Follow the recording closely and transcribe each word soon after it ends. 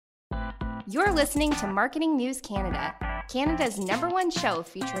You're listening to Marketing News Canada, Canada's #1 show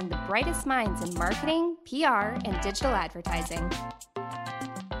featuring the brightest minds in marketing, PR, and digital advertising.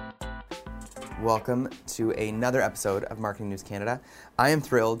 Welcome to another episode of Marketing News Canada. I am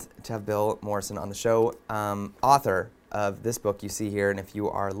thrilled to have Bill Morrison on the show, author of this book you see here, and if you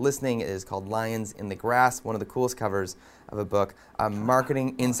are listening, it is called Lions in the Grass, one of the coolest covers of a book, a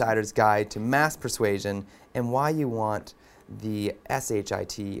Marketing Insider's Guide to Mass Persuasion and Why You Want the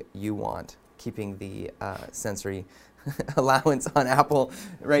SHIT You Want, keeping the sensory allowance on Apple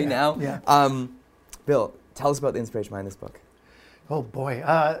right now. Yeah. Bill, tell us about the inspiration behind this book. Oh boy,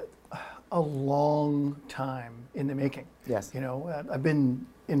 a long time in the making. Yes. You know, I've been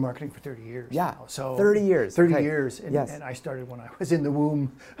in marketing for 30 years. Yeah. Now, so 30 years. 30 Okay. years, and, Yes. and I started when I was in the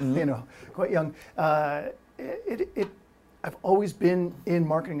womb. You know, quite young. I've always been in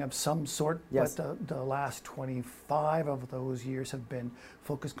marketing of some sort, Yes. but the last 25 of those years have been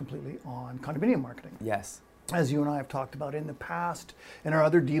focused completely on condominium marketing. Yes. As you and I have talked about in the past, and our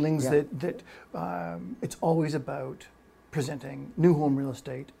other dealings, Yeah. that it's always about presenting new home real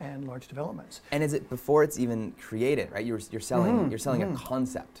estate and large developments. And is it before it's even created, right? You're selling a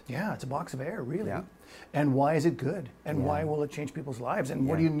concept. Yeah, it's a box of air, really. Yeah. And why is it good? And why will it change people's lives? And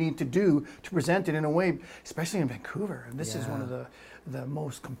what do you need to do to present it in a way, especially in Vancouver? And this is one of the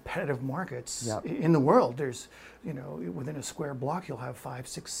most competitive markets in the world. There's, you know, within a square block, you'll have 5,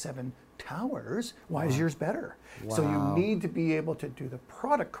 6, 7 towers. Why is yours better? So you need to be able to do the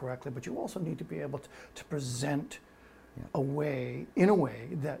product correctly, but you also need to be able to present in a way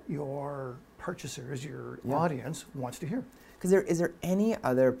that your purchasers, your audience wants to hear. Because is there any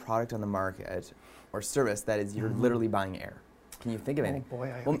other product on the market or service that is you're literally buying air? Can you think of any? Oh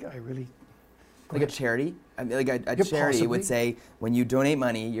boy, I really... Like a charity? I mean, like a charity would say, when you donate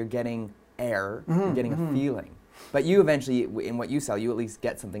money, you're getting air, you're getting a feeling. But you eventually, in what you sell, you at least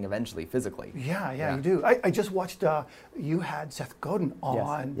get something eventually, physically. Yeah, you do. I just watched, you had Seth Godin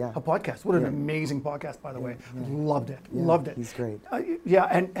on a podcast. What an amazing podcast, by the way. Loved it. He's great.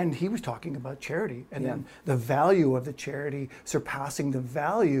 And he was talking about charity and then the value of the charity surpassing the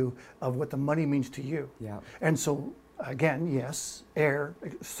value of what the money means to you. Yeah. And so, again, yes, air,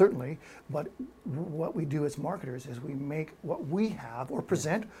 certainly, but what we do as marketers is we make what we have or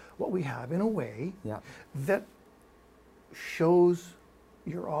present what we have in a way that shows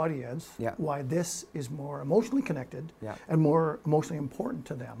your audience why this is more emotionally connected and more emotionally important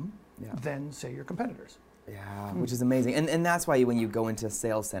to them than, say, your competitors. Yeah, which is amazing. And that's why when you go into a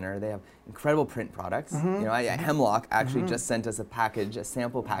sales center, they have incredible print products. You know, Hemlock actually just sent us a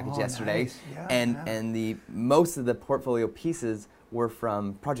sample package yesterday. Nice. And the most of the portfolio pieces were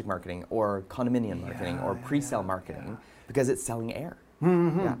from project marketing or condominium marketing or pre-sale marketing because it's selling air.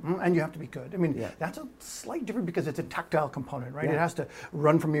 And you have to be good. I mean, that's a slight difference because it's a tactile component, right? It has to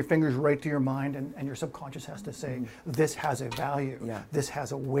run from your fingers right to your mind, and your subconscious has to say, this has a value, this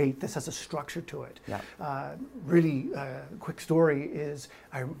has a weight, this has a structure to it. Really quick story is,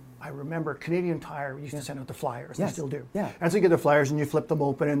 I remember Canadian Tire used to send out the flyers, they still do. And so you get the flyers and you flip them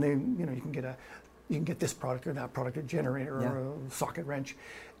open and you can get this product or that product, a generator or a socket wrench.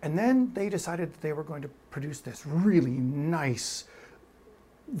 And then they decided that they were going to produce this really nice,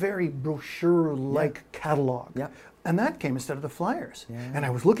 very brochure-like catalog. And that came instead of the flyers. And I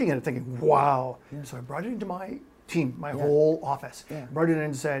was looking at it thinking, wow. So I brought it into my team, my whole office. Brought it in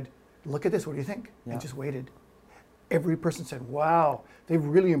and said, look at this, what do you think? And just waited. Every person said, wow, they've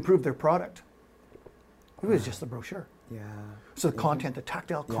really improved their product. It was just the brochure. So the content, the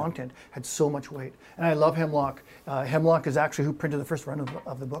tactile content had so much weight. And I love Hemlock. Hemlock is actually who printed the first run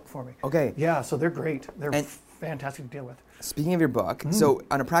of the book for me. Okay. Yeah, so they're great. They're fantastic to deal with. Speaking of your book, so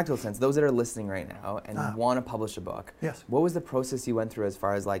on a practical sense, those that are listening right now and want to publish a book, what was the process you went through as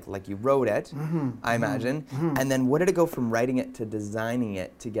far as like you wrote it, I imagine, and then what did it go from writing it to designing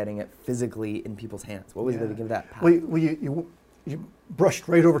it to getting it physically in people's hands? What was it to give that path? Well, you brushed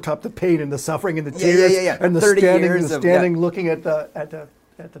right over top the pain and the suffering and the tears and the 30 standing, years looking at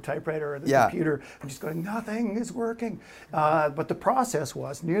the typewriter or the computer and just going, nothing is working. But the process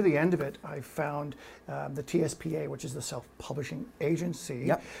was, near the end of it, I found the TSPA, which is the self-publishing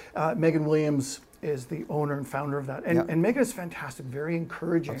agency. Megan Williams is the owner and founder of that. And Megan is fantastic, very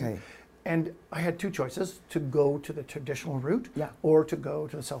encouraging. And I had two choices, to go to the traditional route or to go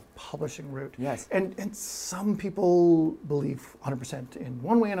to the self-publishing route. And some people believe 100% in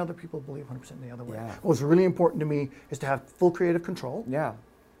one way and other people believe 100% in the other way. What was really important to me is to have full creative control.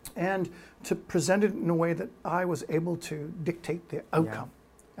 And to present it in a way that I was able to dictate the outcome.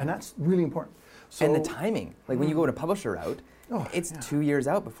 And that's really important. So, and the timing. Like when you go to publisher route, it's 2 years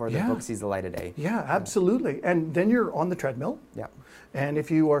out before the book sees the light of day. Yeah, absolutely. And then you're on the treadmill. Yeah. And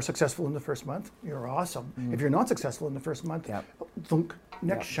if you are successful in the first month, you're awesome. If you're not successful in the first month, thunk,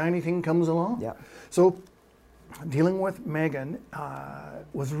 next shiny thing comes along. Yeah. So dealing with Megan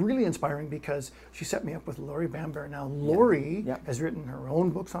was really inspiring because she set me up with Lori Bamber. Now, Lori has written her own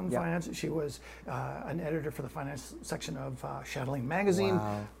books on finance. She was an editor for the finance section of Chatelaine magazine.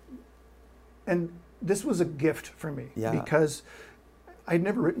 Wow. And this was a gift for me because I'd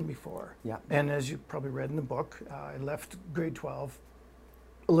never written before. Yeah. And as you probably read in the book, I left grade 12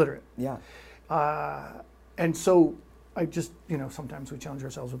 illiterate. Yeah. And so I just, sometimes we challenge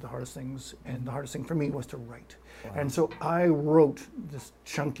ourselves with the hardest things, and the hardest thing for me was to write. Wow. And so I wrote this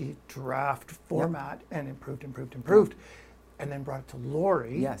chunky draft format and improved, and then brought it to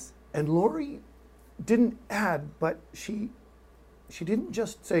Lori. Yes. And Lori didn't add, but she didn't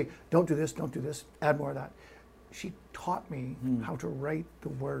just say, don't do this, add more of that. She taught me how to write the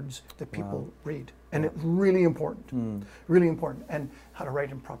words that people read. And it's really important, really important. And how to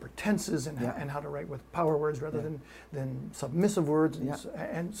write in proper tenses and how to write with power words rather than submissive words.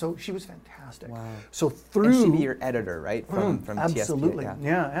 And so she was fantastic. Wow. So through... And she'd be your editor, right? From absolutely. TSPA.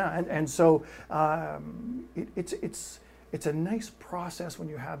 Yeah. And so it's a nice process when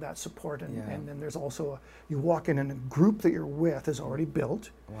you have that support. And then there's also, you walk in and a group that you're with is already built.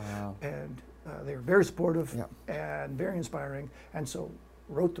 Wow. And they were very supportive and very inspiring, and so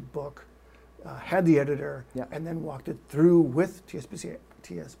wrote the book, had the editor, and then walked it through with TSPA,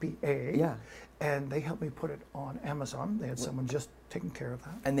 and they helped me put it on Amazon. They had someone just taking care of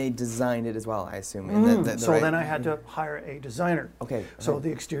that. And they designed it as well, I assume. So then I had to hire a designer. Okay. So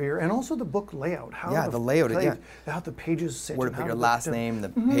the exterior and also the book layout. How the layout, how the pages sit. Where to put your last name, the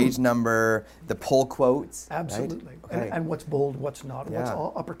page number, the pull quotes. Absolutely. Right? Okay. And what's bold, what's not, what's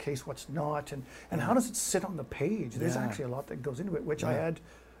all uppercase, what's not, and how does it sit on the page? There's actually a lot that goes into it, which I had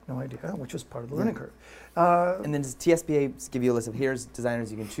no idea, which was part of the learning curve. And then does TSPA give you a list of here's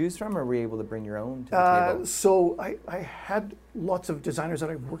designers you can choose from, or were you able to bring your own to the table? So I had lots of designers that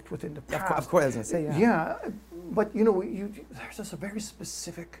I've worked with in the past. Of course, I was going to say, Yeah, but there's just a very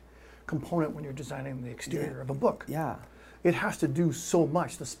specific component when you're designing the exterior of a book. Yeah. It has to do so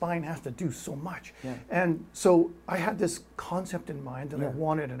much. The spine has to do so much. Yeah. And so I had this concept in mind that I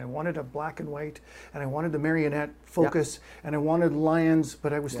wanted a black and white, and I wanted the marionette focus, and I wanted lions,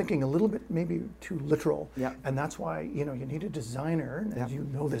 but I was thinking a little bit maybe too literal. Yeah. And that's why, you need a designer, and you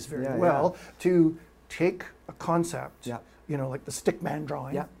know this very well, to take a concept, like the stickman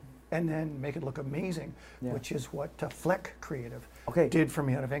drawing, and then make it look amazing, which is what Fleck Creative did for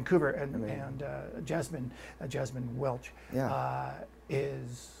me out of Vancouver, and Jasmine Welch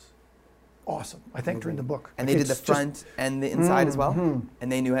is awesome. I thanked her in the book. And they did the front and the inside as well,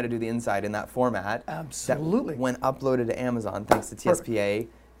 and they knew how to do the inside in that format. Absolutely. That when uploaded to Amazon, thanks to TSPA,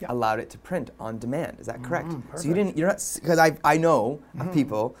 allowed it to print on demand. Is that correct? So you're not, because I know of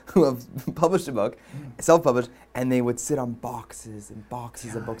people who have published a book, self-published, and they would sit on boxes and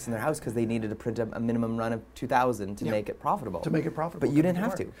boxes of books in their house because they needed to print a minimum run of 2,000 to make it profitable. But you didn't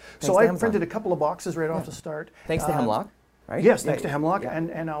have to. So I printed a couple of boxes right off the start. Thanks to Hemlock. Right? Yes, thanks to Hemlock,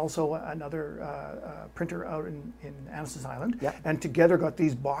 and also another printer out in Anniston Island. And together got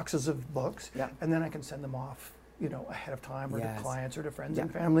these boxes of books, and then I can send them off ahead of time, or to clients or to friends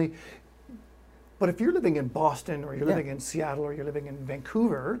and family. But if you're living in Boston, or you're living in Seattle, or you're living in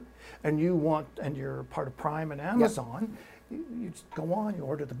Vancouver, and you're part of Prime and Amazon, you just go on, you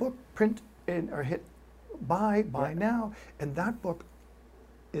order the book, print, or hit buy now, and that book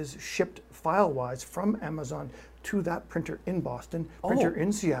is shipped file-wise from Amazon to that printer in Boston, printer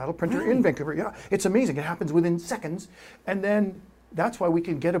in Seattle, printer in Vancouver. Yeah, it's amazing. It happens within seconds, and then that's why we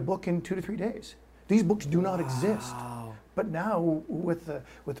can get a book in 2 to 3 days. These books do not exist. But now, with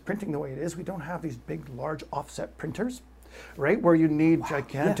printing the way it is, we don't have these big, large offset printers, right? Where you need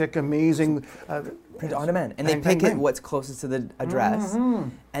gigantic, amazing... print on demand. And they pick it what's closest to the address.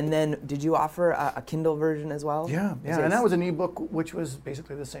 And then, did you offer a Kindle version as well? Yeah. And that was an ebook, which was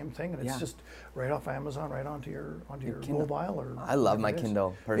basically the same thing. And it's just right off Amazon, right onto your mobile. Or I love my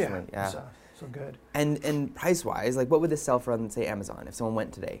Kindle, personally. Yeah. So good. And price-wise, like what would this sell for on, say, Amazon, if someone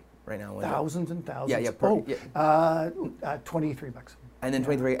went today? Right now, thousands and thousands. $23. And then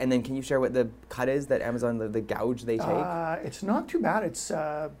 23. And then, can you share what the cut is that Amazon, the gouge they take? It's not too bad. It's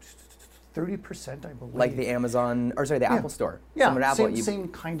 30%, I believe. Like the Amazon, or sorry, the Apple Store. Yeah, Apple, same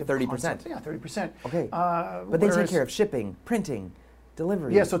kind of 30%. Concept. Yeah, 30%. Okay. But they take care of shipping, printing,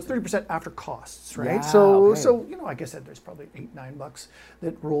 delivery. Yeah, so it's 30% after costs, right? Yeah, so, okay. so like I said, there's probably $8-9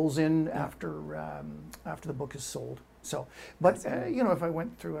 that rolls in after the book is sold. So, but if I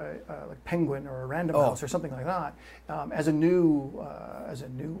went through like Penguin or a Random House or something like that, as a new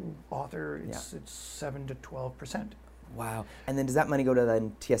author, it's 7 to 12%. Wow. And then does that money go to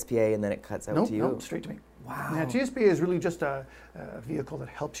the TSPA and then it cuts out to you? No, straight to me. Wow. Yeah, TSPA is really just a vehicle that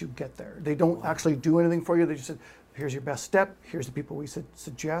helps you get there. They don't actually do anything for you. They just said, here's your best step. Here's the people we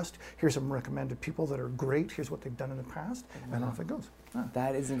suggest. Here's some recommended people that are great. Here's what they've done in the past. And off it goes.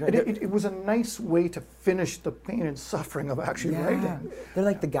 That is incredible. It was a nice way to finish the pain and suffering of actually writing. They're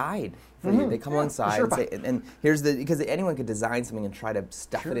like the guide for you. They come alongside and say, and here's because anyone could design something and try to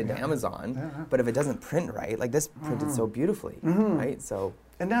stuff it into Amazon, but if it doesn't print right, like this printed so beautifully, right? So.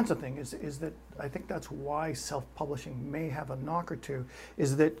 And that's the thing is that I think that's why self-publishing may have a knock or two,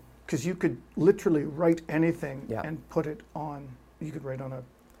 is that because you could literally write anything and put it on, you could write on a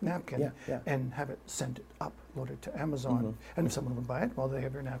napkin and have it sent it uploaded to Amazon. And if someone would buy it, well, they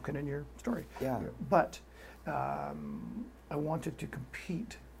have your napkin in your story. But I wanted to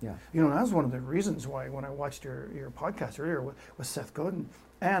compete. That was one of the reasons why when I watched your podcast earlier with Seth Godin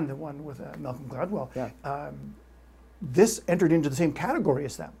and the one with Malcolm Gladwell, this entered into the same category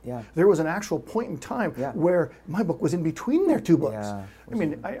as them. There was an actual point in time where my book was in between their two books. I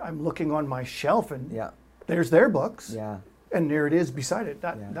mean, I'm looking on my shelf and there's their books. And there it is beside it.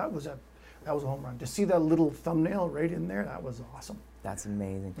 That was a home run. To see that little thumbnail right in there, that was awesome. That's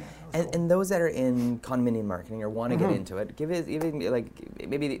amazing. That was cool. And those that are in condominium marketing or want to get into it, give it even like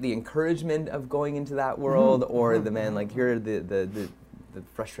maybe the encouragement of going into that world, or the man like here are the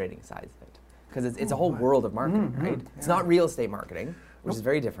frustrating sides of it, because it's a whole world of marketing, right? It's not real estate marketing, which is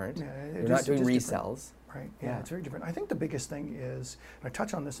very different. You're not doing resells. Right. Yeah, it's very different. I think the biggest thing is, and I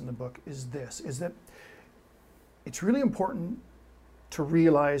touch on this in the book, is that it's really important to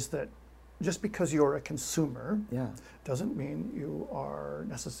realize that just because you're a consumer doesn't mean you are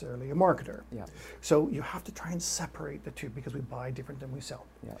necessarily a marketer. So you have to try and separate the two, because we buy different than we sell.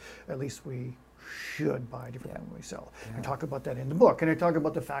 At least we should buy different than we sell. I talk about that in the book. And I talk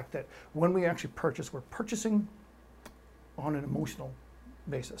about the fact that when we actually purchase, we're purchasing on an emotional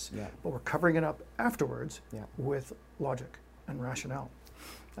basis. But we're covering it up afterwards with logic and rationale.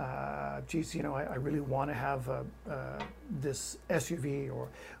 Geez, I really want to have this SUV,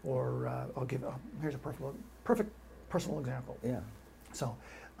 or I'll give. Here's a perfect personal example. So,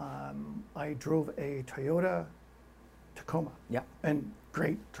 I drove a Toyota Tacoma. And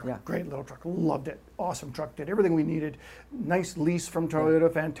great truck, great little truck. Loved it. Awesome truck. Did everything we needed. Nice lease from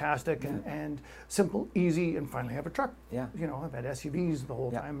Toyota. Fantastic. And simple, easy, and finally have a truck. I've had SUVs the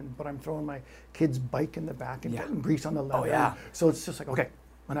whole time, but I'm throwing my kid's bike in the back and getting grease on the leather. So it's just like, okay,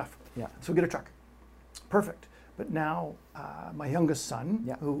 enough. So we get a truck. Perfect. But now my youngest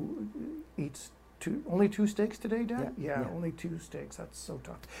son, who eats only 2 steaks today, Dad? Only 2 steaks. That's so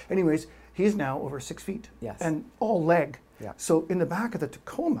tough. Anyways, he's now over 6 feet and all leg. So in the back of the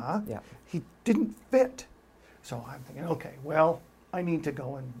Tacoma, he didn't fit. So I'm thinking, okay, well, I need to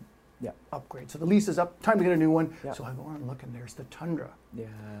go and upgrade. So the lease is up. Time to get a new one. So I go on and look, and there's the Tundra.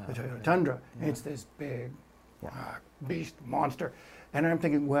 The Toyota Tundra. It's this big beast monster. And I'm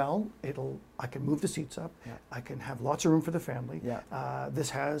thinking, well, I can move the seats up. I can have lots of room for the family. This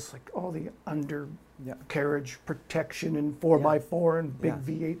has like all the undercarriage protection and 4x4 and big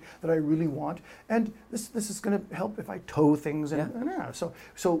V8 that I really want. And this is going to help if I tow things.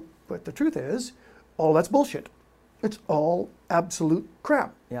 So, but the truth is, all that's bullshit. It's all absolute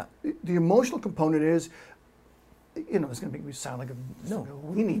crap. The emotional component is, it's going to make me sound like a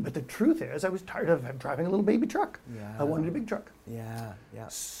weenie, but the truth is I was tired of driving a little baby truck. I wanted a big truck.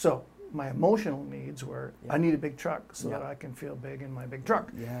 So my emotional needs were, I need a big truck so that I can feel big in my big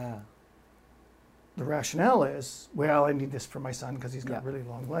truck. The rationale is, well, I need this for my son because he's got really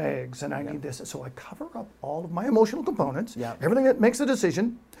long legs, and I need this. So I cover up all of my emotional components, everything that makes a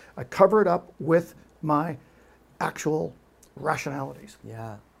decision, I cover it up with my actual rationalities.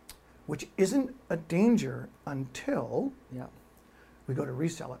 Which isn't a danger until we go to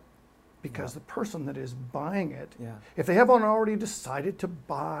resell it. Because the person that is buying it, if they haven't already decided to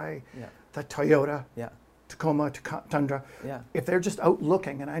buy the Toyota Tacoma Tundra, if they're just out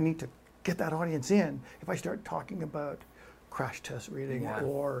looking and I need to get that audience in, if I start talking about crash test reading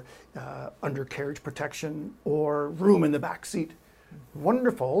or undercarriage protection or room in the back seat,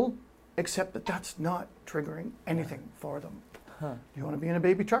 wonderful, except that that's not triggering anything for them. You want to be in a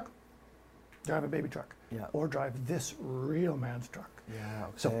baby truck? Drive a baby truck, or drive this real man's truck.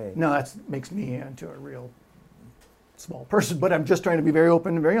 So now that makes me into a real small person, but I'm just trying to be very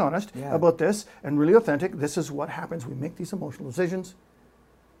open and very honest about this and really authentic. This is what happens. We make these emotional decisions,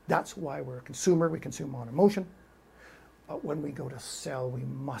 That's why we're a consumer. We consume on emotion. But when we go to sell, we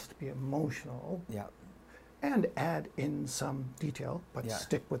must be emotional. Yeah. And add in some detail, but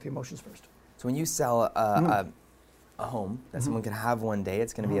stick with the emotions first. So when you sell a home that someone can have one day,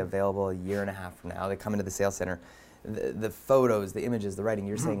 it's going to be available a year and a half from now. They come into the sales center, the photos, the images, the writing.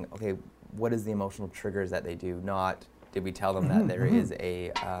 You're saying, okay, what is the emotional triggers that they do? Not did we tell them that there is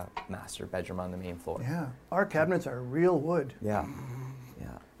a master bedroom on the main floor? Yeah, our cabinets are real wood. Yeah.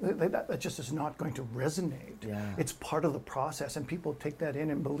 That just is not going to resonate. Yeah. It's part of the process, and people take that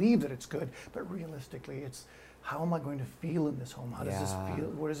in and believe that it's good, but realistically, it's how am I going to feel in this home? How does this feel?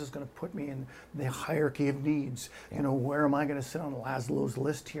 What is this going to put me in the hierarchy of needs? You know, where am I going to sit on Maslow's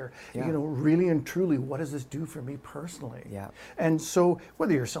list here? You know, really and truly, what does this do for me personally? Yeah. And so,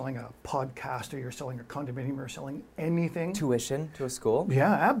 whether you're selling a podcast or you're selling a condominium or selling anything, Tuition to a school.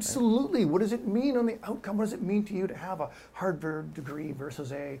 yeah, absolutely. What does it mean on the outcome? What does it mean to you to have a Harvard degree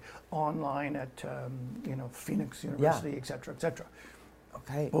versus a online at you know, Phoenix University, et cetera, et cetera?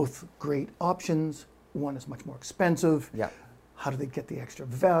 Okay. Both great options. One is much more expensive. Yeah. How do they get the extra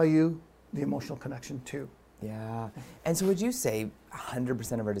value? The emotional connection too. Yeah. And so would you say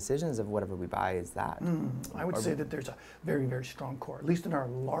 100% of our decisions of whatever we buy is that? I would say that there's a very, very strong core, at least in our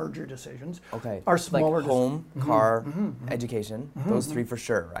larger decisions. Okay. Our smaller like home, car, education, those three for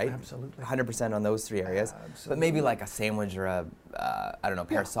sure, right? Absolutely. 100% on those three areas. But maybe like a sandwich or a, I don't know,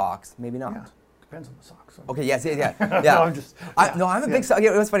 pair of socks, maybe not. Yeah. Depends on the socks. Okay, yes, yeah. No, I'm just. I'm a big sock.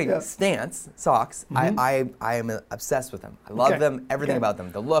 Yeah, it was funny. Yeah. Stance socks. I am obsessed with them. I love them. Everything about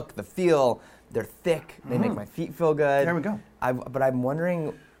them. The look, the feel. They're thick. They make my feet feel good. There we go. But I'm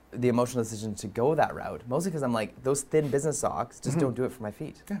wondering the emotional decision to go that route. Mostly because I'm like those thin business socks just don't do it for my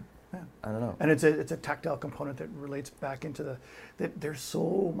feet. Yeah. Yeah. I don't know. And it's a tactile component that relates back into that there's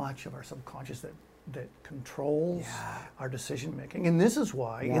so much of our subconscious that controls our decision making. And this is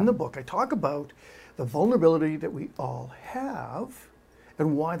why in the book I talk about the vulnerability that we all have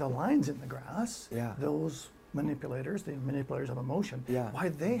and why the lines in the grass, those manipulators, the manipulators of emotion, why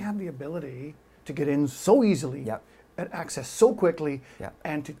they have the ability to get in so easily and access so quickly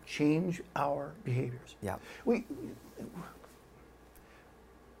and to change our behaviors.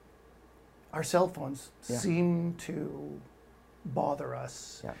 Our cell phones seem to bother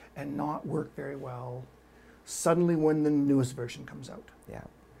us and not work very well suddenly when the newest version comes out.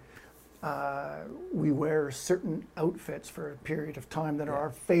 We wear certain outfits for a period of time that are our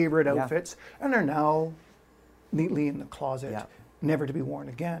favorite outfits and are now neatly in the closet, never to be worn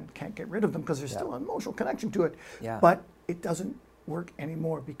again. Can't get rid of them because there's still an emotional connection to it. But it doesn't work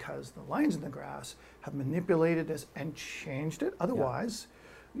anymore because the lines in the grass have manipulated this and changed it. Otherwise,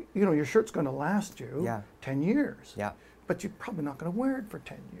 you know, your shirt's going to last you 10 years. But you're probably not going to wear it for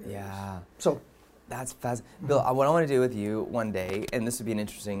 10 years. So that's fascinating. Bill, what I want to do with you one day, and this would be an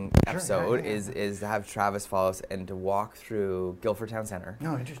interesting episode, is to have Travis follow us and to walk through Guildford Town Center.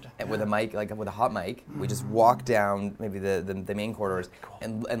 No, interesting. And with a mic, like with a hot mic, we just walk down maybe the main corridors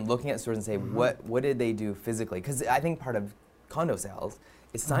and looking at stores and say, what did they do physically? Because I think part of condo sales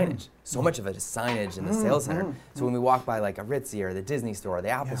is signage. So much of it is signage in the sales center. So when we walk by like a Ritzy or the Disney store, the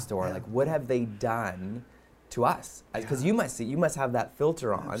Apple store, like what have they done to us? Because you must have that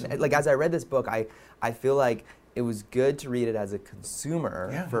filter on. Absolutely. Like as I read this book, I feel like it was good to read it as a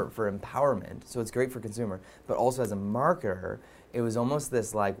consumer for empowerment. So it's great for consumer, but also as a marketer, it was almost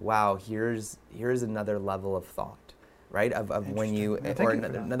this like, wow, here's another level of thought, right? Of when you, or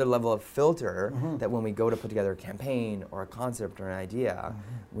another level of filter that when we go to put together a campaign or a concept or an idea,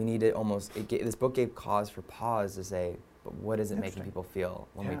 we need to almost, this book gave cause for pause to say, but what is it making people feel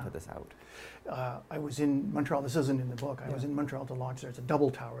when we put this out? I was in Montreal, this isn't in the book, I was in Montreal to launch, there's a double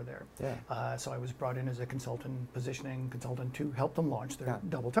tower there. So I was brought in as a positioning consultant to help them launch their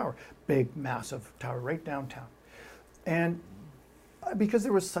double tower. Big, massive tower right downtown. And because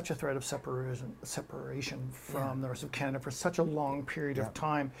there was such a threat of separation from the rest of Canada for such a long period of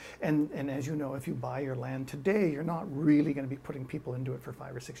time, and as you know, if you buy your land today, you're not really going to be putting people into it for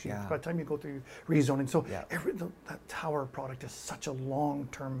 5 or 6 years. By the time you go through rezoning, so that tower product is such a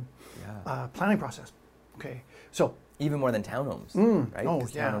long-term planning process. Okay, so even more than townhomes, right? Oh,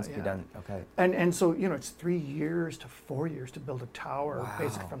 townhomes can be done. Okay. And so, you know, it's 3 years to 4 years to build a tower,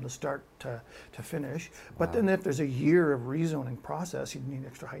 basically from the start to finish. But then if there's a year of rezoning process, you need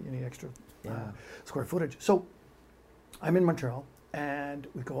extra height, you need extra square footage. So I'm in Montreal, and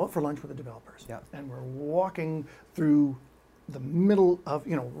we go out for lunch with the developers. And we're walking through the middle of,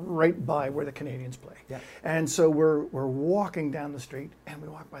 right by where the Canadians play. Yeah. And so we're walking down the street, and we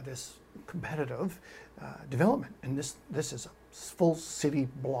walk by this competitive development, and this is a full city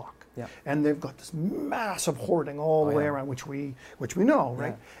block. Yeah. And they've got this massive hoarding all the way around, which we know,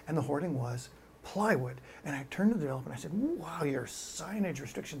 right? Yeah. And the hoarding was plywood. And I turned to the developer and I said, wow, your signage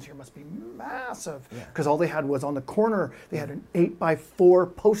restrictions here must be massive. Because all they had was on the corner, they had an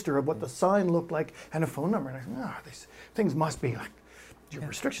 8x4 poster of what the sign looked like and a phone number. And I said, these things must be like, your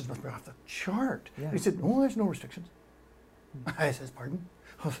restrictions must be off the chart. And he said, oh, there's no restrictions. I says, pardon?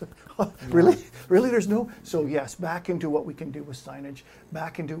 Really? Really, there's no? So yes, back into what we can do with signage,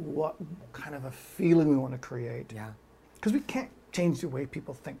 back into what kind of a feeling we want to create. Yeah. Because we can't change the way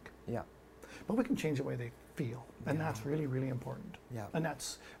people think. Yeah. But we can change the way they feel. And that's really, really important. Yeah. And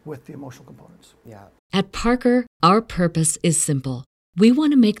that's with the emotional components. Yeah. At Parker, our purpose is simple. We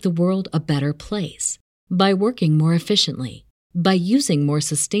want to make the world a better place by working more efficiently, by using more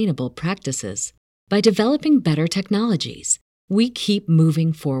sustainable practices, by developing better technologies. We keep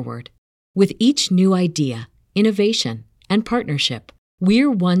moving forward. With each new idea, innovation, and partnership,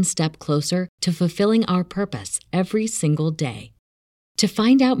 we're one step closer to fulfilling our purpose every single day. To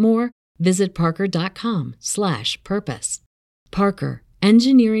find out more, visit parker.com/purpose. Parker,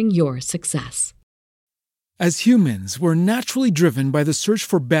 engineering your success. As humans, we're naturally driven by the search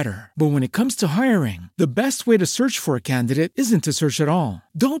for better. But when it comes to hiring, the best way to search for a candidate isn't to search at all.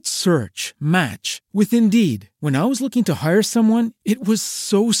 Don't search, match with Indeed. When I was looking to hire someone, it was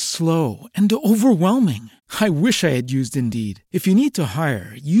so slow and overwhelming. I wish I had used Indeed. If you need to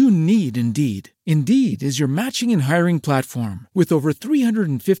hire, you need Indeed. Indeed is your matching and hiring platform with over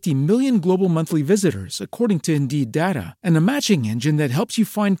 350 million global monthly visitors, according to Indeed data, and a matching engine that helps you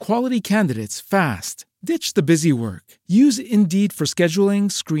find quality candidates fast. Ditch the busy work. Use Indeed for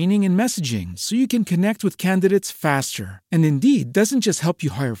scheduling, screening, and messaging so you can connect with candidates faster. And Indeed doesn't just help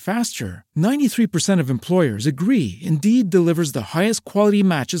you hire faster. 93% of employers agree Indeed delivers the highest quality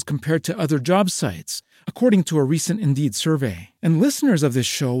matches compared to other job sites, according to a recent Indeed survey. And listeners of this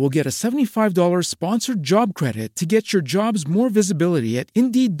show will get a $75 sponsored job credit to get your jobs more visibility at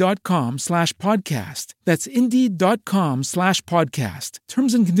Indeed.com/podcast. That's Indeed.com/podcast.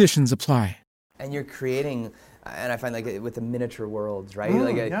 Terms and conditions apply. And you're creating, and I find like with the miniature worlds, right?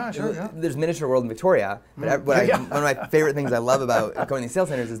 There's miniature world in Victoria, but one of my favorite things I love about going to these sales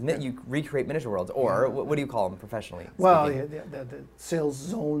centers is you recreate miniature worlds, or what do you call them professionally? Well, the sales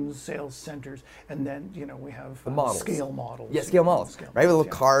zones, sales centers, and then we have scale models. Yeah, scale models, right? With little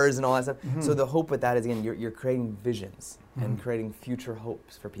cars and all that stuff. So the hope with that is, again, you're creating visions and creating future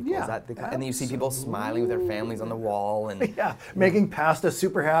hopes for people. Yeah, is that and then you see people smiling with their families on the wall and making pasta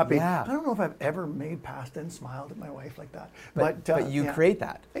super happy. Yeah. I don't know if I've ever made pasta and smiled at my wife like that. But you create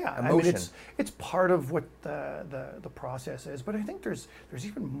that emotion. I mean, it's part of what the process is. But I think there's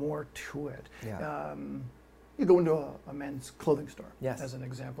even more to it. Yeah. You go into a men's clothing store, as an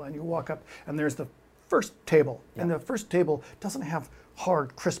example, and you walk up, and there's the first table, and the first table doesn't have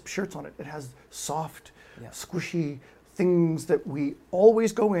hard, crisp shirts on it. It has soft, squishy things that we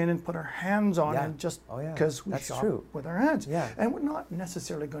always go in and put our hands on, and just because we shop with our hands. And we're not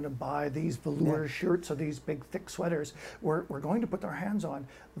necessarily going to buy these velour shirts or these big thick sweaters. We're going to put our hands on.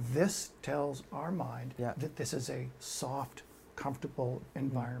 This tells our mind that this is a soft, comfortable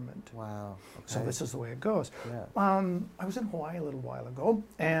environment. Wow. Okay. So this is the way it goes. I was in Hawaii a little while ago,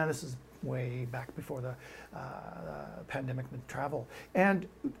 and this is way back before the pandemic and travel. And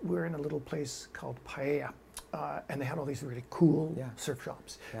we're in a little place called Paia. And they had all these really cool surf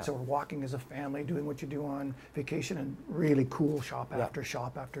shops. So we're walking as a family, doing what you do on vacation, and really cool shop after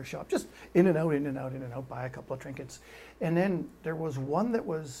shop after shop, just in and out, in and out, in and out, buy a couple of trinkets. And then there was one that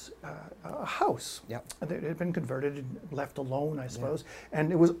was a house that had been converted and left alone, I suppose.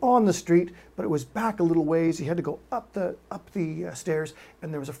 And it was on the street, but it was back a little ways. You had to go up the stairs,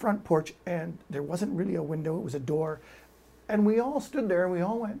 and there was a front porch, and there wasn't really a window, it was a door. And we all stood there, and we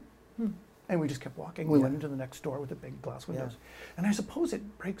all went, And we just kept walking. We went into the next door with the big glass windows. And I suppose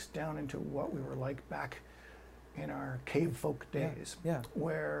it breaks down into what we were like back in our cave folk days,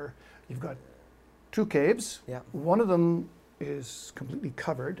 where you've got two caves. One of them is completely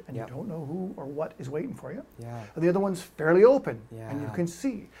covered, and you don't know who or what is waiting for you. The other one's fairly open, and you can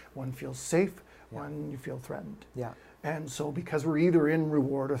see. One feels safe, one you feel threatened. And so because we're either in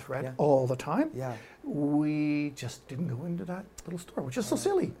reward or threat all the time, we just didn't go into that little store, which is so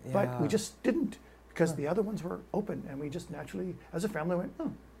silly, but we just didn't, because the other ones were open, and we just naturally, as a family, went,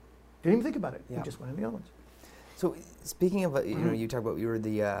 didn't even think about it. We just went in the other ones. So speaking of, you talk about you were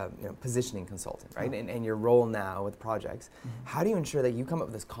the positioning consultant, right? And your role now with projects, how do you ensure that you come up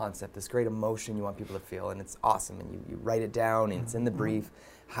with this concept, this great emotion you want people to feel, and it's awesome, and you write it down, and it's in the brief.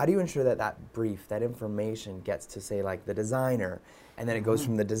 How do you ensure that that brief, that information gets to, say, like the designer, and then it goes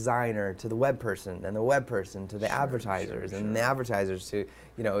from the designer to the web person, and the web person to the advertisers, and the advertisers to,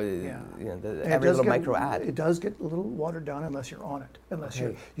 every little micro ad. It does get a little watered down unless you're on it, unless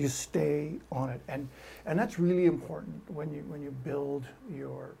you stay on it, and that's really important when you build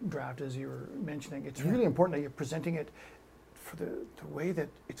your draft, as you were mentioning. It's really important that you're presenting it for the way that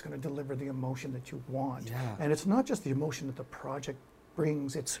it's going to deliver the emotion that you want, and it's not just the emotion that the project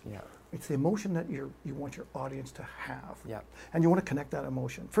brings, it's the emotion that you want your audience to have, and you want to connect that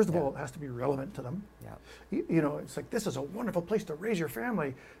emotion. First of all, it has to be relevant to them. It's like, this is a wonderful place to raise your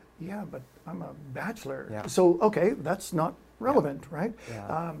family. Yeah, but I'm a bachelor, so okay, that's not relevant, right?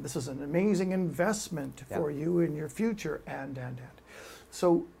 This is an amazing investment for you in your future, and.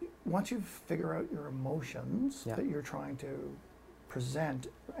 So once you figure out your emotions that you're trying to present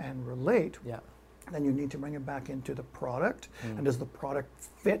and relate, then you need to bring it back into the product. And does the product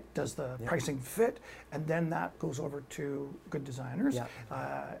fit? Does the pricing fit? And then that goes over to good designers.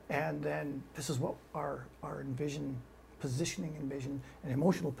 And then this is what our positioning and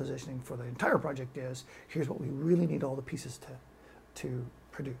emotional positioning for the entire project is. Here's what we really need all the pieces to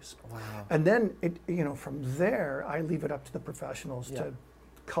produce. And then from there, I leave it up to the professionals to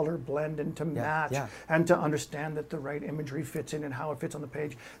color blend and to match and to understand that the right imagery fits in and how it fits on the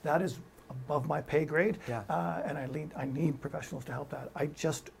page. That is above my pay grade, and I need professionals to help that. I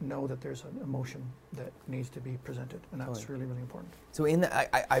just know that there's an emotion that needs to be presented, and that's really, really important. So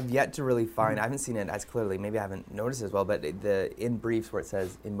I've yet to really find, I haven't seen it as clearly, maybe I haven't noticed as well, but in briefs where it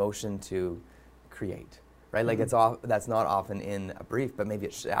says emotion to create, right? Like that's not often in a brief, but maybe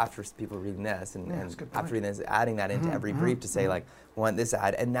it's after people reading this and after reading this, adding that into every brief to say like, we want this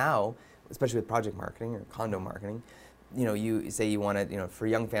ad. And now, especially with project marketing or condo marketing, you say you want to, for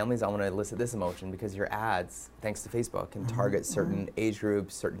young families, I want to elicit this emotion because your ads, thanks to Facebook, can target certain age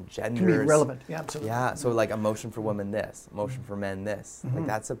groups, certain genders. Can be relevant, absolutely. Yeah, so like emotion for women this, emotion for men this. Like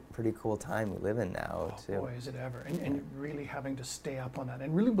that's a pretty cool time we live in now, too. Boy, is it ever. And really having to stay up on that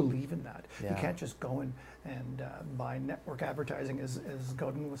and really believe in that. You can't just go and buy network advertising, as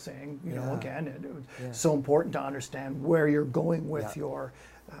Godin was saying, again, it was so important to understand where you're going with your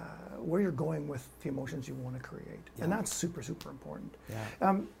the emotions you want to create. And that's super, super important.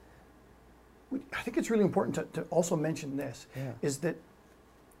 I think it's really important to also mention this, is that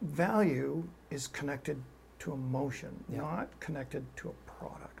value is connected to emotion, not connected to a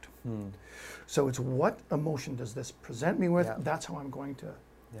product. So it's what emotion does this present me with? That's how I'm going to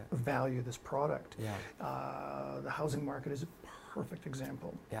value this product. The housing market is a perfect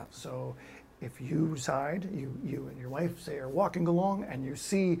example. So if you decide, you and your wife, say, are walking along and you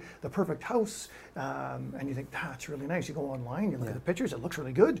see the perfect house and you think, that's really nice. You go online, you look at the pictures, it looks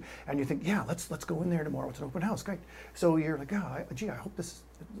really good, and you think, let's go in there tomorrow. It's an open house, great. So you're like, I hope this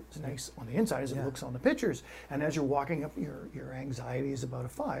is nice on the inside as it looks on the pictures. And as you're walking up, your anxiety is about a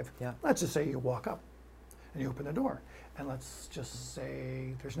 5. Let's just say you walk up and you open the door. And let's just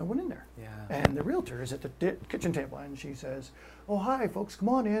say there's no one in there. And the realtor is at the kitchen table, and she says, oh, hi, folks, come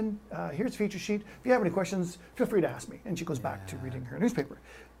on in. Here's the feature sheet. If you have any questions, feel free to ask me. And she goes back to reading her newspaper.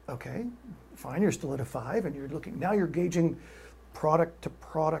 Okay, fine, you're still at a 5, and you're looking. Now you're gauging product to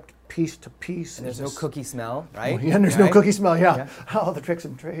product, piece to piece. And there's no cookie smell, right? And there's no cookie smell, All the tricks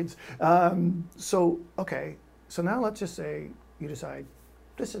and trades. So now let's just say you decide,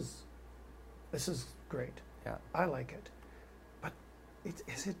 this is great. I like it, but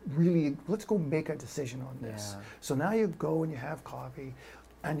is it really? Let's go make a decision on this. So now you go and you have coffee,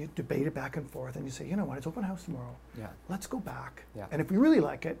 and you debate it back and forth, and you say, you know what? It's open house tomorrow. Let's go back, and if we really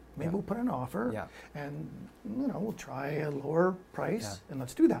like it, maybe we'll put an offer, and we'll try a lower price, and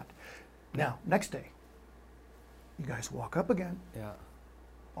let's do that. Now, next day, you guys walk up again.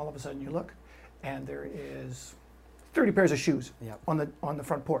 All of a sudden, you look, and there is 30 pairs of shoes on the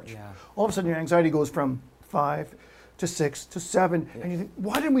front porch. All of a sudden, your anxiety goes from 5 to 6 to 7, and you think,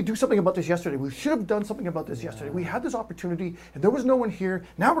 why didn't we do something about this yesterday? We should have done something about this yesterday. We had this opportunity, and there was no one here.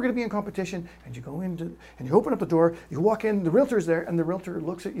 Now we're going to be in competition, and you go in and you open up the door, you walk in, the realtor's there, and the realtor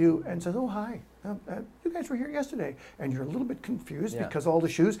looks at you and says, oh, hi, you guys were here yesterday, and you're a little bit confused because all the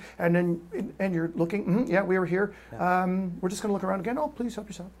shoes, and you're looking, we were here. We're just going to look around again. Oh, please help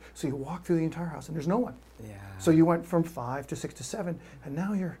yourself. So you walk through the entire house, and there's no one. So you went from 5 to 6 to 7, and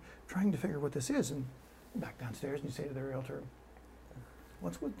now you're trying to figure what this is, and back downstairs, and you say to the realtor,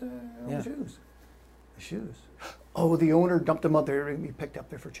 what's with the shoes? The shoes. Oh, the owner dumped them out there and he picked up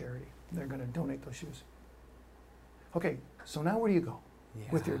there for charity. They're going to donate those shoes. Okay, so now where do you go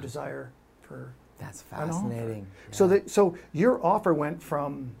with your desire for That's an offer? fascinating. So your offer went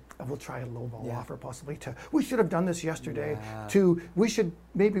from, we'll try a lowball offer possibly, to we should have done this yesterday, to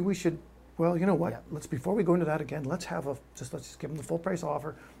maybe we should, well, you know what, let's, before we go into that again, let's just give them the full price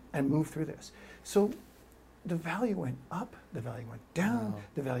offer and move through this. So the value went up, the value went down,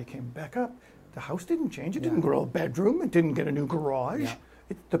 the value came back up. The house didn't change, it didn't grow a bedroom, it didn't get a new garage.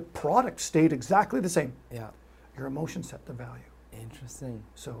 The product stayed exactly the same. Your emotion set the value. Interesting.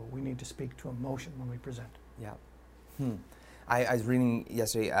 So we need to speak to emotion when we present. I was reading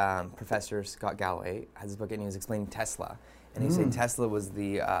yesterday, Professor Scott Galloway has this book and he was explaining Tesla. And he said Tesla was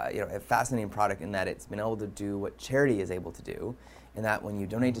the a fascinating product in that it's been able to do what charity is able to do, and that when you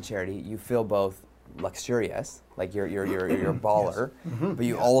donate to charity, you feel both luxurious, like you're a baller, but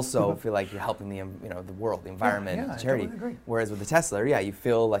you also feel like you're helping the world, the environment, charity. Totally agree. Whereas with the Tesla, you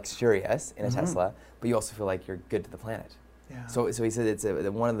feel luxurious in a Tesla, but you also feel like you're good to the planet. So he said it's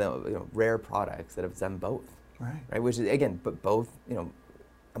one of the rare products that have done both. Right. Which is again, but both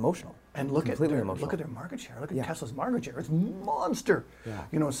emotional. And look at their market share. Look at Tesla's market share. It's monster.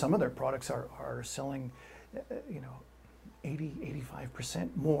 Some of their products are selling,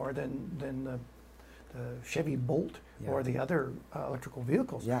 80-85% more than the Chevy Bolt or the other electrical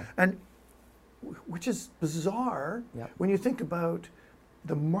vehicles. And which is bizarre when you think about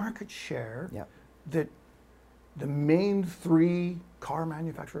the market share that the main 3 car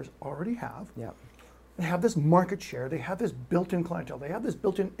manufacturers already have. They have this market share, they have this built-in clientele, they have this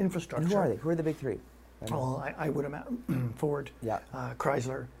built-in infrastructure. And who are they? Who are the big 3? Well, I would imagine Ford,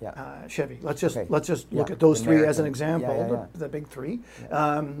 Chrysler, Chevy. Let's just look at those American. 3 as an example, the big 3.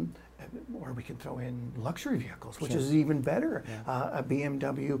 Or we can throw in luxury vehicles, which is even better. A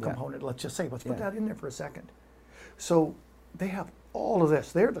BMW component, let's just say. Let's put that in there for a second. So they have all of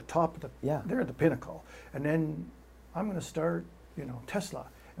this. They're at the top of they're at the pinnacle. And then I'm going to start, Tesla,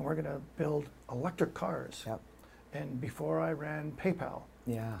 and we're going to build electric cars. And before I ran PayPal.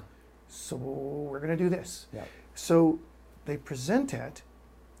 So we're going to do this. So they present it,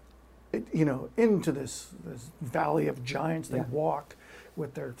 into this valley of giants. They walk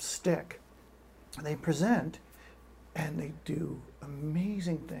with their stick. They present, and they do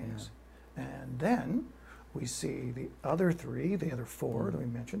amazing things. And then we see the other 3, the other 4 that we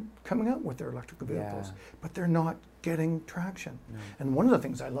mentioned, coming out with their electric vehicles, but they're not getting traction. And one of the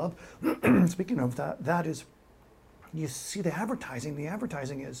things I love, speaking of that is, you see the advertising. The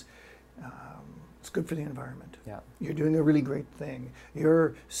advertising is, it's good for the environment. You're doing a really great thing.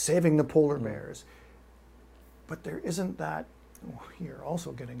 You're saving the polar bears. But there isn't that, you're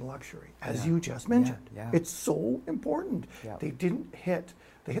also getting luxury, as you just mentioned. It's so important. They hit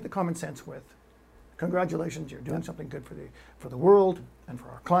the common sense with, congratulations, you're doing something good for the world and for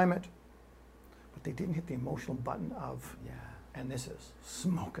our climate. But they didn't hit the emotional button of, and this is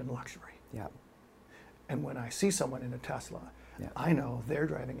smoking luxury. And when I see someone in a Tesla, I know they're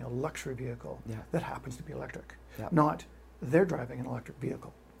driving a luxury vehicle that happens to be electric, not they're driving an electric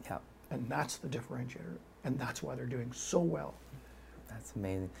vehicle. And that's the differentiator, and that's why they're doing so well. That's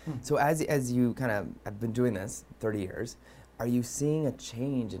amazing. So as you kind of have been doing this 30 years, are you seeing a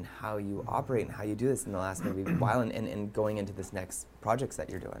change in how you operate and how you do this in the last maybe while and going into this next projects that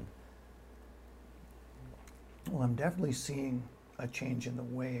you're doing? Well, I'm definitely seeing a change in the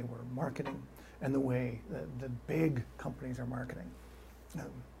way we're marketing and the way the big companies are marketing.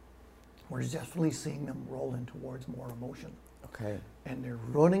 We're definitely seeing them roll in towards more emotion. And they're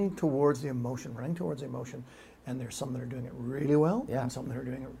running towards the emotion, and there's some that are doing it really well, and some that are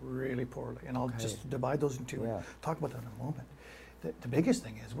doing it really poorly. And I'll just divide those in 2 and talk about that in a moment. The biggest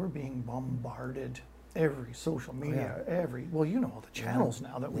thing is we're being bombarded, every social media, all the channels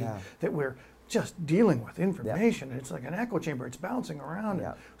now that we're just dealing with information. It's like an echo chamber, it's bouncing around,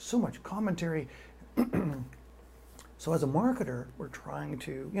 and so much commentary. So as a marketer, we're trying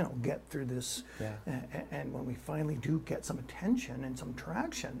to, get through this, and when we finally do get some attention and some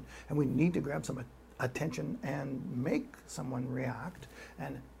traction, and we need to grab some attention and make someone react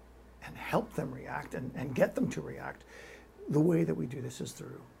and help them react and get them to react, the way that we do this is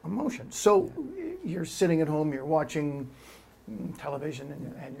through emotion. So you're sitting at home, you're watching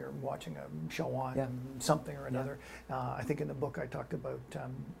television and you're watching a show on something or another. I think in the book I talked about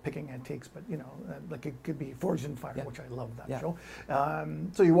picking antiques, but like it could be Forged in Fire, which I love that show.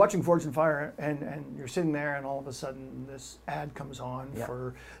 So you're watching Forged in Fire and you're sitting there and all of a sudden this ad comes on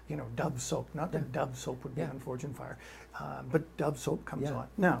for Dove soap. Not that Dove soap would be on Forged in Fire, but Dove soap comes on.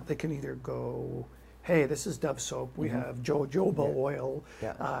 Now they can either go, hey, this is Dove soap. We have jojoba oil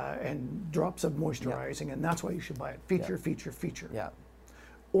and drops of moisturizing, and that's why you should buy it. Feature.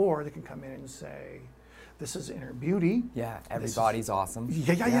 Or they can come in and say, This is inner beauty. Yeah, everybody's awesome.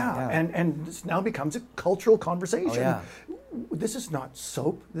 Yeah. And this now becomes a cultural conversation. Oh, yeah. This is not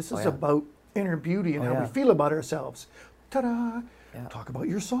soap. This is yeah. about inner beauty and how yeah. we feel about ourselves. Ta-da! Yeah. Talk about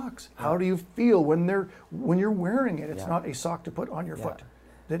your socks. Yeah. How do you feel when you're wearing it? It's Yeah. not a sock to put on your Yeah. foot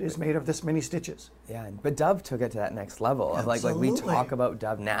that is made of this many stitches. Yeah, but Dove took it to that next level of like we Absolutely. talk about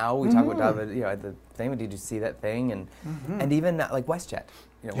Dove now. We talk about Dove, you know, at the thing. Did you see that thing? And even like WestJet.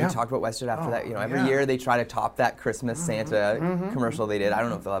 You know, Yeah. we talked about WestJet after that. You know, every yeah. year they try to top that Christmas Santa commercial they did. I don't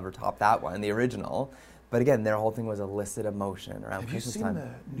know if they'll ever top that one, the original. But again, their whole thing was elicit emotion around Have you Christmas seen time.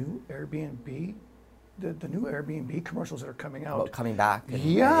 the new Airbnb? The new Airbnb commercials that are coming out. About coming back.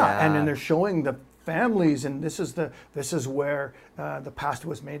 And then they're showing the families, and this is where the pasta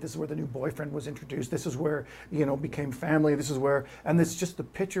was made. This is where the new boyfriend was introduced. This is where became family. This is where, and it's just the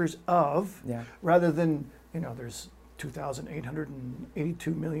pictures of, rather than there's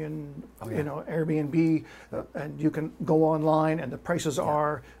 2,882 million Airbnb, and you can go online and the prices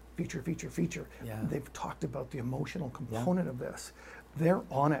are feature. Yeah. They've talked about the emotional component of this. They're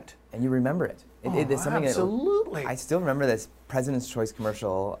on it. And you remember it. It's something absolutely. I still remember this President's Choice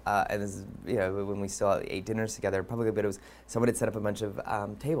commercial, and this is, when we still ate dinners together publicly, but it was someone had set up a bunch of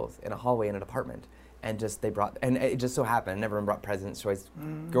tables in a hallway in an apartment, and they brought, and it just so happened, everyone brought President's Choice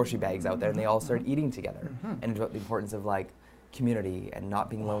grocery bags out there, and they all started eating together, and about the importance of like community and not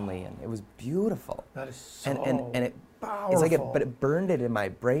being lonely, and it was beautiful. That is so and it powerful. It's like but it burned it in my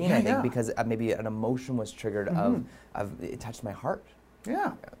brain, I think, because maybe an emotion was triggered of it touched my heart.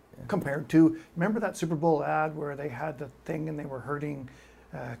 Yeah. Compared to, remember that Super Bowl ad where they had the thing and they were herding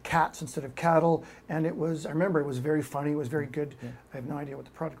cats instead of cattle, and I remember it was very funny, it was very good. I have no idea what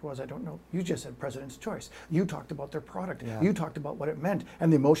the product was, I don't know. You just said President's Choice. You talked about their product. You talked about what it meant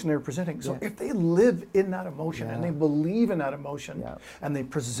and the emotion they were presenting. So if they live in that emotion and they believe in that emotion and they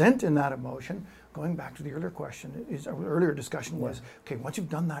present in that emotion, going back to the earlier question, earlier discussion was, okay, once you've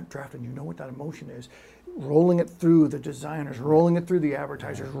done that draft and you know what that emotion is, rolling it through the designers, rolling it through the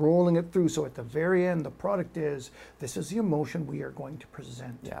advertisers, rolling it through, so at the very end, the product is, this is the emotion we are going to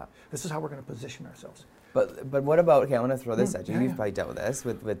present. Yeah. This is how we're going to position ourselves. But what about, okay, I want to throw this at you. You've probably dealt with this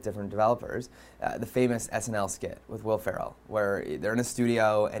with different developers. The famous SNL skit with Will Ferrell, where they're in a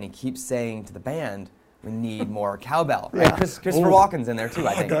studio and he keeps saying to the band, we need more cowbell. Right? Yeah. Christopher Walken's in there too,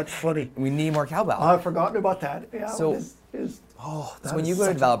 I think. That's funny. We need more cowbell. I've forgotten about that. Yeah, So, so when you go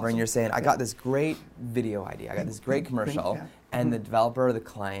to a developer and you're saying, I got this great video idea, I got this great commercial, and the developer or the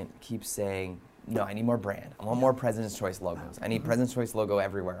client keeps saying, no, I need more brand. I want more President's Choice logos. I need President's Choice logo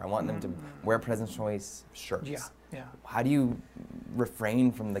everywhere. I want them to wear President's Choice shirts. Yeah. How do you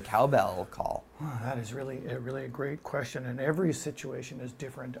refrain from the cowbell call? Oh, that is really a great question, and every situation is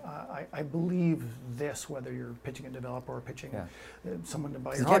different. I believe this, whether you're pitching a developer or pitching someone to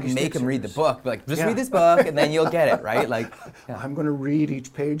buy your You can't hockey make sticks them or read the book, but like, just read this book and then you'll get it, right? Like, I'm going to read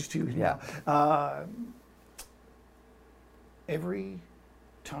each page to you. Yeah. Every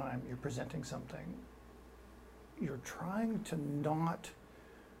time you're presenting something, you're trying to not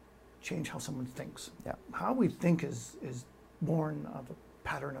change how someone thinks. Yeah. How we think is born of a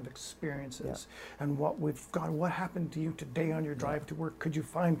pattern of experiences and what happened to you today on your drive to work. Could you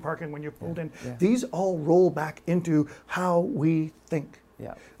find parking when you pulled in? These all roll back into how we think.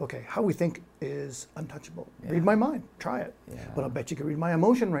 Okay, how we think is untouchable. Read my mind, try it. But I'll bet you can read my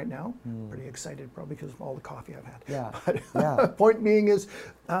emotion right now. Pretty excited probably because of all the coffee I've had. But point being is,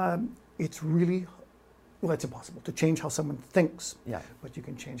 it's really, it's impossible to change how someone thinks, but you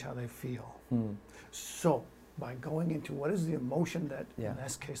can change how they feel. So by going into what is the emotion that, in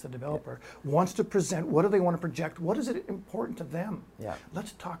this case, the developer wants to present, what do they want to project, what is it important to them?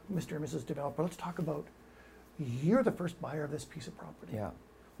 Let's talk, Mr. and Mrs. Developer, let's talk about, you're the first buyer of this piece of property.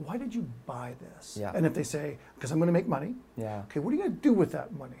 Why did you buy this? And if they say, because I'm going to make money, okay, what are you going to do with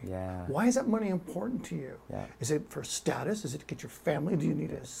that money? Why is that money important to you? Is it for status? Is it to get your family? Do you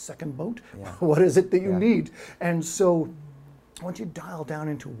need a second boat? What is it that you need? And so once you dial down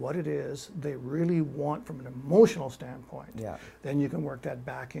into what it is they really want from an emotional standpoint, then you can work that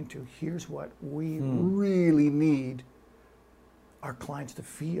back into, here's what we really need our clients to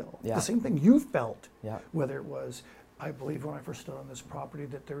feel. The same thing you felt, whether it was, I believe when I first stood on this property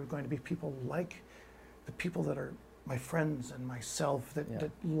that there were going to be people like the people that are my friends and myself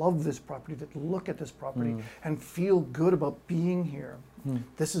that love this property, that look at this property and feel good about being here.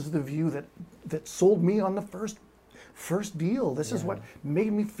 This is the view that sold me on the first deal. This is what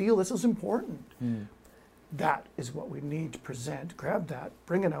made me feel this is important. That is what we need to present. Grab that,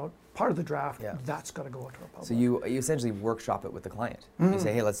 bring it out, part of the draft, that's got to go out to our public. So you essentially workshop it with the client. You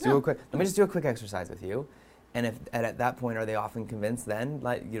say, hey, let me just do a quick exercise with you. And at that point, are they often convinced then,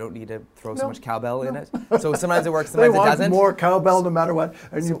 like, you don't need to throw so much cowbell in it? So sometimes it works, sometimes it doesn't? They want more cowbell no matter what,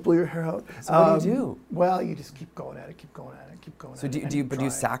 and you pull your hair out. So what do you do? Well, you just keep going at it, keep going at it, keep going at it. So do you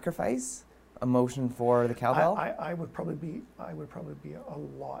sacrifice emotion for the cowbell? I would probably be a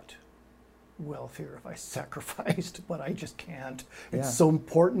lot wealthier if I sacrificed, but I just can't. It's so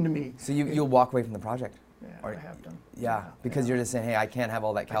important to me. So you'll walk away from the project? Yeah, I have done. Yeah, because you're just saying, hey, I can't have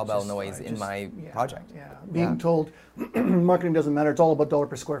all that cowbell noise in my project. Yeah, being told marketing doesn't matter, it's all about dollar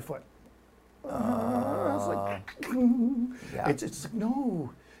per square foot. It's like, it's like,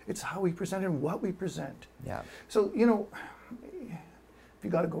 no, it's how we present and what we present. Yeah. So, you know, if you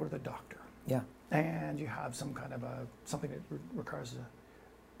got to go to the doctor, and you have some kind of something that requires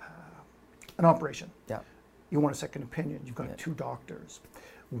an operation, you want a second opinion. You've got 2 doctors.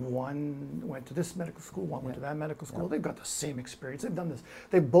 One went to this medical school, one went to that medical school. They've got the same experience. They've done this.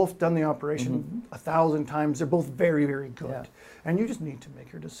 They've both done the operation 1,000 times. They're both very, very good. Yeah. And you just need to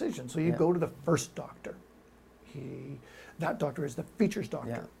make your decision. So you go to the first doctor. That doctor is the features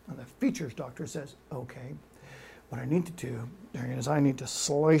doctor. And the features doctor says, okay, what I need to do is I need to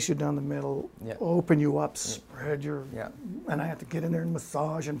slice you down the middle, open you up, spread your, and I have to get in there and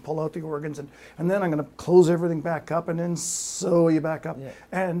massage and pull out the organs, and then I'm going to close everything back up and then sew you back up,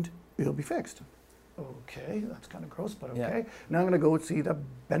 and it'll be fixed. Okay, that's kind of gross, but okay. Now I'm going to go see the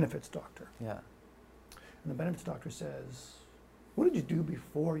benefits doctor. Yeah. And the benefits doctor says, what did you do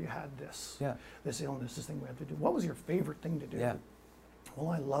before you had this? This illness, this thing we have to do. What was your favorite thing to do? Well,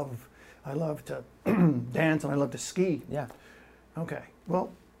 I love to dance and I love to ski. Yeah. Okay.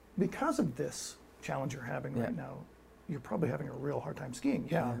 Well, because of this challenge you're having right now, you're probably having a real hard time skiing.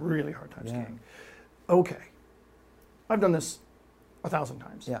 Yeah, really hard time skiing. Okay. I've done this 1,000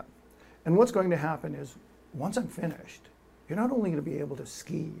 times. Yeah. And what's going to happen is, once I'm finished, you're not only going to be able to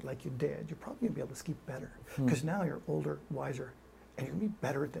ski like you did, you're probably going to be able to ski better. Because now you're older, wiser, and you're going to be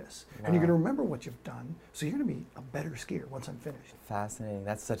better at this. Wow. And you're going to remember what you've done, so you're going to be a better skier once I'm finished. Fascinating.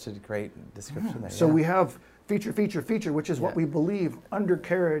 That's such a great description there. So we have feature, which is what we believe,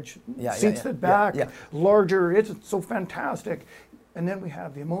 undercarriage, seats that back, larger, it's so fantastic. And then we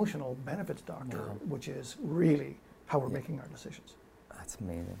have the emotional benefits doctor, which is really how we're making our decisions. That's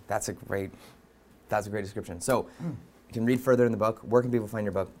amazing. That's a great description. So you can read further in the book. Where can people find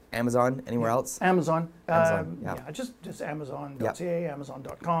your book? Amazon? Anywhere else? Amazon. Just Amazon.ca,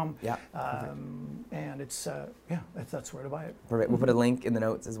 Amazon.com. Yeah. And it's that's where to buy it. Perfect. We'll put a link in the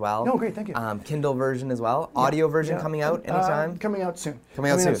notes as well. No, great, thank you. Kindle version as well. Audio version coming out anytime? Coming out soon.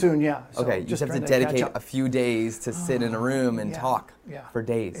 Coming out soon, yeah. So okay, you just have to dedicate a few days to sit in a room and talk for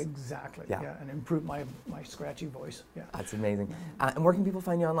days. Exactly. Yeah. And improve my scratchy voice. Yeah. That's amazing. And where can people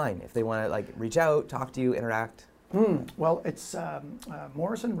find you online if they want to reach out, talk to you, interact? Well, it's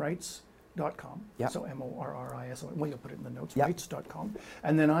morrisonwrites.com. So MORRIS. Well, you'll put it in the notes. Writes.com.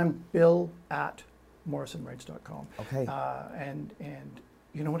 And then I'm Bill at morrisonwrites.com. Okay. And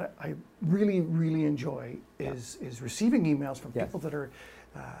you know what I really, really enjoy is receiving emails from people that are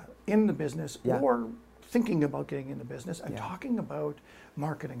in the business or thinking about getting in the business and talking about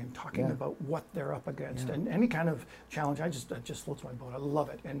marketing and talking about what they're up against and any kind of challenge. That just floats my boat. I love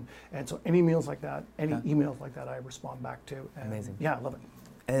it. And so any emails like that, I respond back to. Amazing. Yeah, I love it.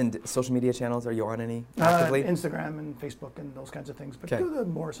 And social media channels, are you on any actively? Instagram and Facebook and those kinds of things. But do the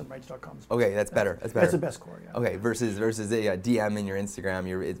morrisonwrites.com. Okay, that's better. That's the best core, Okay, versus a DM in your Instagram,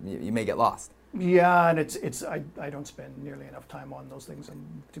 you may get lost. Yeah, and I don't spend nearly enough time on those things.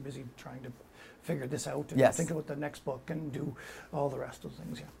 I'm too busy trying to figure this out and think about the next book and do all the rest of the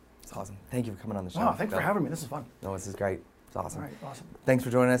things. Yeah, it's awesome. Thank you for coming on the show. Oh, thanks for having me. This is fun. No, this is great. It's awesome. All right, awesome. Thanks for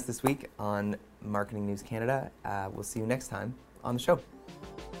joining us this week on Marketing News Canada. We'll see you next time on the show.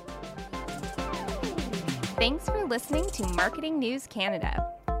 Thanks for listening to Marketing News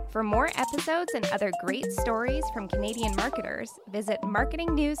Canada. For more episodes and other great stories from Canadian marketers, visit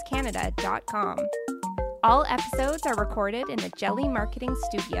marketingnewscanada.com. All episodes are recorded in the Jelly Marketing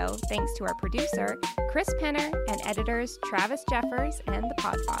Studio thanks to our producer, Chris Penner, and editors Travis Jeffers and The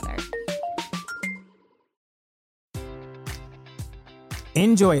Podfather.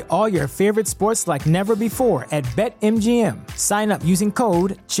 Enjoy all your favorite sports like never before at BetMGM. Sign up using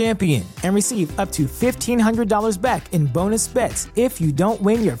code CHAMPION and receive up to $1,500 back in bonus bets if you don't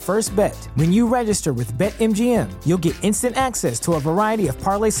win your first bet. When you register with BetMGM, you'll get instant access to a variety of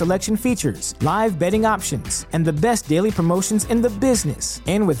parlay selection features, live betting options, and the best daily promotions in the business.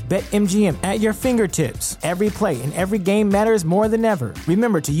 And with BetMGM at your fingertips, every play and every game matters more than ever.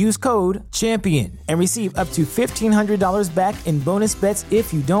 Remember to use code CHAMPION and receive up to $1,500 back in bonus bets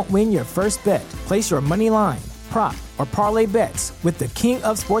if you don't win your first bet. Place your money line, prop, or parlay bets with the king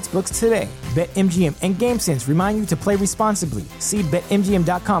of sportsbooks today. BetMGM and GameSense remind you to play responsibly. See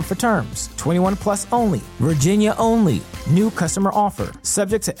BetMGM.com for terms. 21 plus only. Virginia only. New customer offer.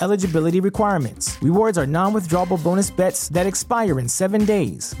 Subject to eligibility requirements. Rewards are non-withdrawable bonus bets that expire in 7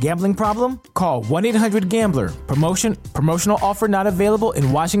 days. Gambling problem? Call 1-800-GAMBLER. Promotional offer not available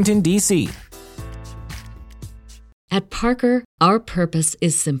in Washington, D.C. At Parker, our purpose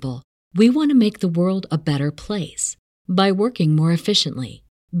is simple. We want to make the world a better place by working more efficiently,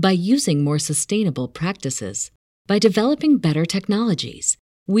 by using more sustainable practices, by developing better technologies.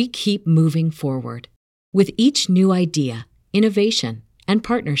 We keep moving forward. With each new idea, innovation, and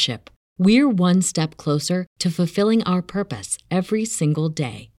partnership, we're one step closer to fulfilling our purpose every single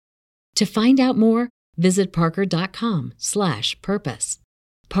day. To find out more, visit parker.com/purpose.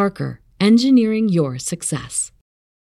 Parker, engineering your success.